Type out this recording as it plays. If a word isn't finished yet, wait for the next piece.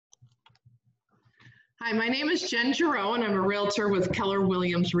Hi, my name is Jen Gero, and I'm a realtor with Keller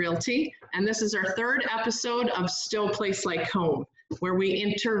Williams Realty. And this is our third episode of Stow, Place Like Home, where we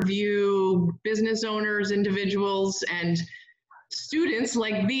interview business owners, individuals, and students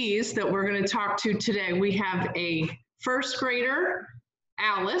like these that we're going to talk to today. We have a first grader,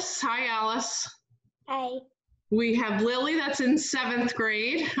 Alice. Hi, Alice. Hi. We have Lily that's in 7th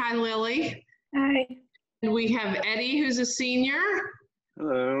grade. Hi, Lily. Hi. And we have Eddie, who's a senior.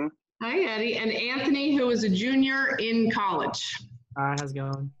 Hello. Hi, Eddie. And Anthony, who is a junior in college. Hi, how's it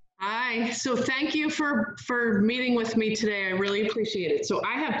going? Hi. So thank you for meeting with me today. I really appreciate it. So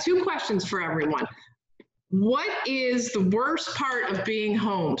I have two questions for everyone. What is the worst part of being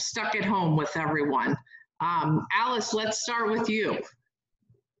home, stuck at home with everyone? Alice, let's start with you.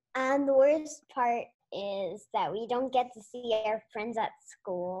 The worst part is that we don't get to see our friends at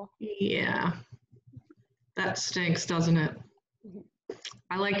school. Yeah, that stinks, doesn't it?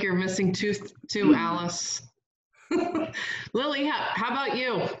 I like your missing tooth too, Alice. Lily, how about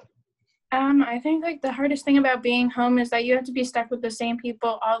you? I think like the hardest thing about being home is that you have to be stuck with the same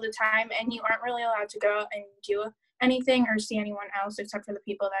people all the time, and you aren't really allowed to go out and do anything or see anyone else except for the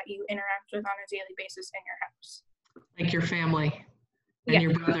people that you interact with on a daily basis in your house. Like your family and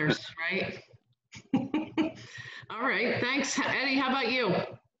your brothers, right? All right, thanks. Eddie, how about you?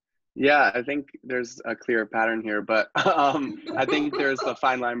 Yeah, I think there's a clear pattern here, but I think there's a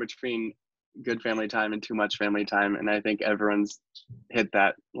fine line between good family time and too much family time, and I think everyone's hit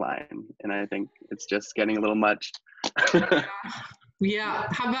that line, and I think it's just getting a little much. Yeah,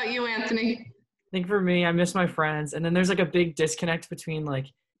 how about you, Anthony? I think for me, I miss my friends, and then there's like a big disconnect between like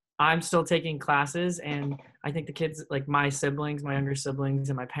I'm still taking classes, and I think the kids, like my siblings, my younger siblings,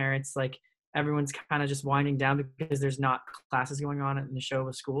 and my parents, like everyone's kind of just winding down because there's not classes going on in the show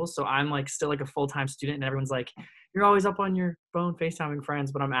with school. So I'm like still like a full-time student, and everyone's like, you're always up on your phone FaceTiming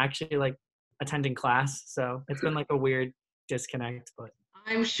friends, but I'm actually like attending class. So it's been like a weird disconnect, but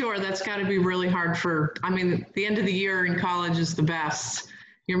I'm sure that's got to be really hard the end of the year in college is the best.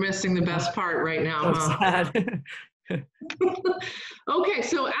 You're missing the best part right now. so sad. Okay,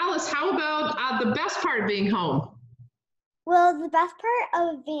 so Alice, how about the best part of being home? Well, the best part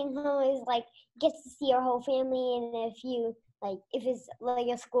of being home is like get to see your whole family, and if it's like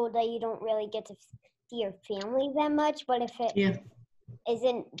a school day, you don't really get to see your family that much. But if it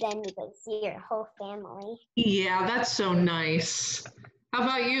isn't, then you get to see your whole family. Yeah, that's so nice. How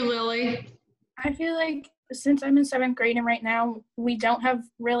about you, Lily? I feel like since I'm in 7th grade and right now we don't have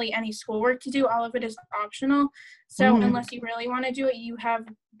really any schoolwork to do, all of it is optional. So unless you really want to do it, you have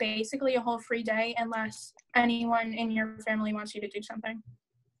basically a whole free day unless anyone in your family wants you to do something.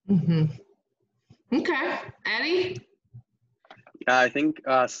 Okay. Eddie? Yeah, I think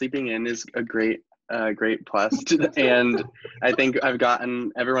sleeping in is a great plus, and I think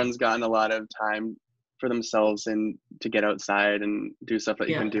everyone's gotten a lot of time for themselves and to get outside and do stuff that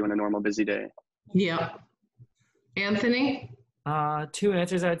you can do in a normal busy day. Yeah. Anthony? 2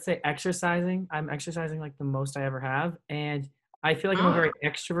 answers. I would say exercising. I'm exercising like the most I ever have, and I feel like I'm a very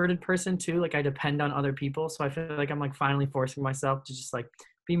extroverted person too. Like I depend on other people, so I feel like I'm like finally forcing myself to just like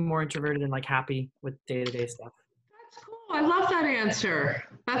be more introverted and like happy with day-to-day stuff. That's cool. I love that answer.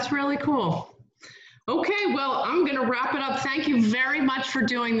 That's really cool. Okay, well, I'm going to wrap it up. Thank you very much for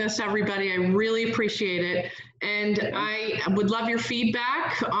doing this, everybody. I really appreciate it. And I would love your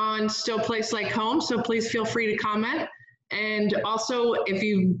feedback on Stow Place Like Home, so please feel free to comment. And also, if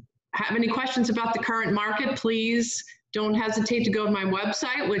you have any questions about the current market, please don't hesitate to go to my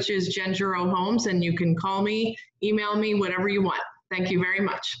website, which is jengerohomes, and you can call me, email me, whatever you want. Thank you very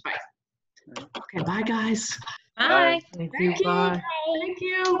much. Bye. Okay, bye, guys. Bye. Thank you. Bye. Thank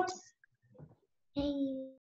you. Hey.